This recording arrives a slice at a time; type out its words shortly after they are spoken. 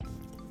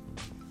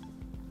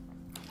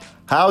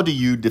How do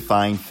you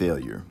define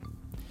failure?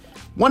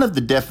 One of the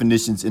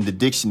definitions in the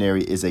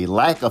dictionary is a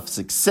lack of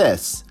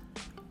success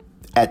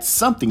at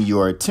something you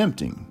are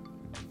attempting.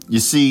 You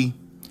see,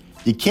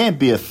 you can't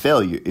be a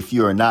failure if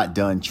you are not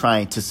done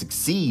trying to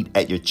succeed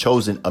at your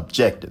chosen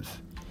objective.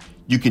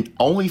 You can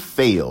only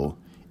fail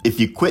if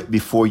you quit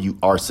before you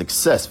are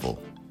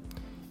successful.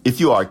 If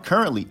you are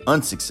currently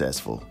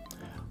unsuccessful,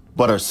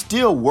 but are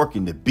still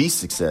working to be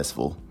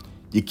successful,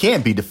 you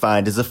can't be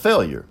defined as a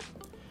failure.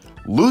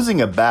 Losing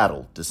a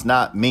battle does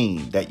not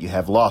mean that you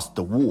have lost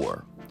the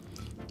war.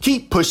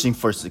 Keep pushing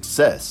for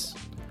success.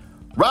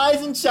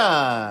 Rise and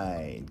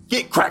shine.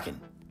 Get cracking.